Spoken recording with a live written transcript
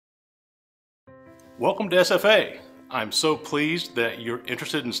Welcome to SFA. I'm so pleased that you're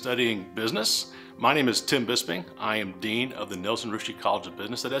interested in studying business. My name is Tim Bisping. I am Dean of the Rusche College of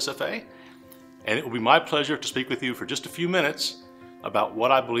Business at SFA, and it will be my pleasure to speak with you for just a few minutes about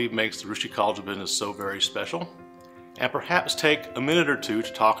what I believe makes the Rusche College of Business so very special, and perhaps take a minute or two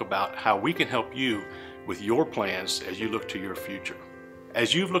to talk about how we can help you with your plans as you look to your future.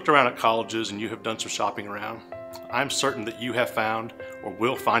 As you've looked around at colleges and you have done some shopping around, I'm certain that you have found, or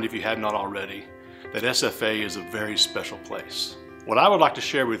will find if you have not already, that SFA is a very special place. What I would like to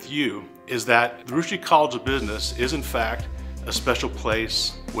share with you is that the Rusche College of Business is in fact a special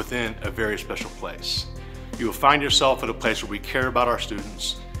place within a very special place. You will find yourself at a place where we care about our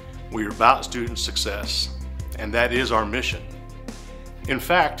students, we are about student success, and that is our mission. In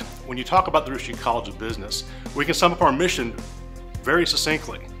fact, when you talk about the Rusche College of Business, we can sum up our mission very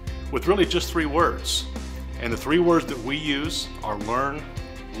succinctly with really just 3 words. And the 3 words that we use are learn,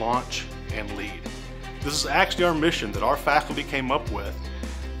 launch, and lead. This is actually our mission that our faculty came up with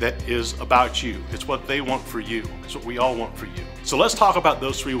that is about you. It's what they want for you. It's what we all want for you. So let's talk about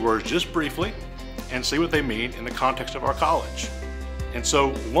those 3 words just briefly and see what they mean in the context of our college. And so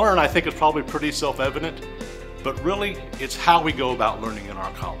learn, I think, is probably pretty self-evident, but really it's how we go about learning in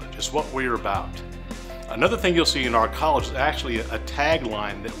our college. It's what we're about. Another thing you'll see in our college is actually a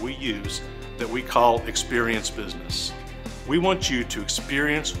tagline that we use that we call experience business. We want you to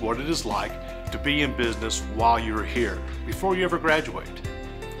experience what it is like to be in business while you're here, before you ever graduate.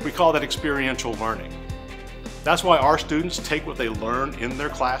 We call that experiential learning. That's why our students take what they learn in their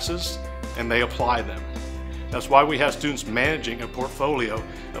classes and they apply them. That's why we have students managing a portfolio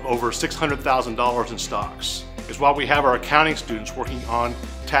of over $600,000 in stocks. It's why we have our accounting students working on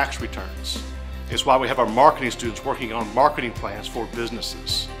tax returns. It's why we have our marketing students working on marketing plans for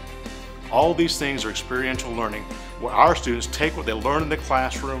businesses. All these things are experiential learning, where our students take what they learn in the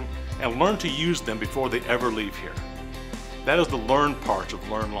classroom and learn to use them before they ever leave here. That is the learn part of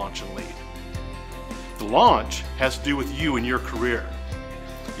learn, launch, and lead. The launch has to do with you and your career.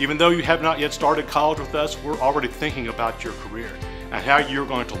 Even though you have not yet started college with us, we're already thinking about your career and how you're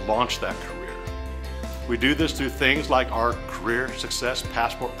going to launch that career. We do this through things like our Career Success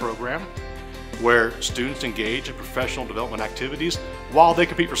Passport program, where students engage in professional development activities while they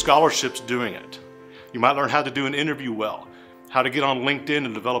compete for scholarships doing it. You might learn how to do an interview well, how to get on LinkedIn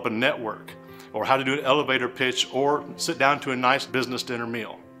and develop a network, or how to do an elevator pitch or sit down to a nice business dinner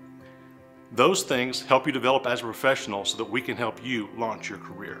meal. Those things help you develop as a professional so that we can help you launch your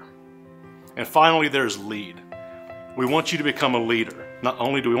career. And finally, there's lead. We want you to become a leader. Not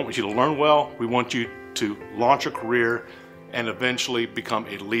only do we want you to learn well, we want you to launch a career and eventually become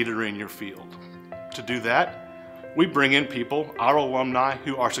a leader in your field. To do that, we bring in people, our alumni,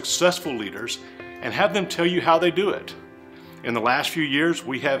 who are successful leaders and have them tell you how they do it. In the last few years,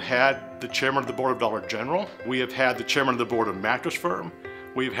 we have had the chairman of the board of Dollar General. We have had the chairman of the board of Mattress Firm.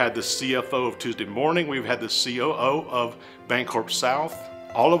 We've had the CFO of Tuesday Morning. We've had the COO of Bancorp South.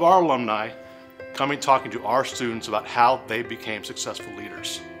 All of our alumni coming talking to our students about how they became successful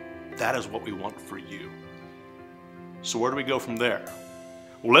leaders. That is what we want for you. So where do we go from there?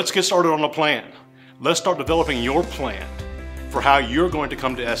 Well, let's get started on a plan. Let's start developing your plan for how you're going to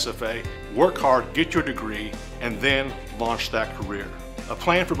come to SFA, work hard, get your degree, and then launch that career. A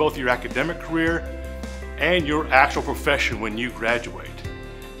plan for both your academic career and your actual profession when you graduate.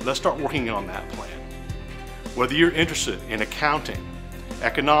 Let's start working on that plan. Whether you're interested in accounting,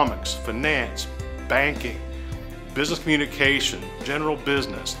 economics, finance, banking, business communication, general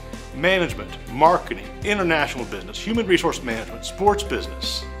business, management, marketing, international business, human resource management, sports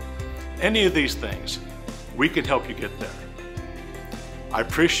business, any of these things, we can help you get there. I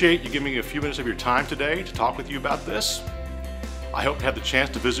appreciate you giving me a few minutes of your time today to talk with you about this. I hope to have the chance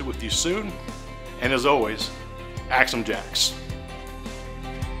to visit with you soon. And as always, Axum Jacks.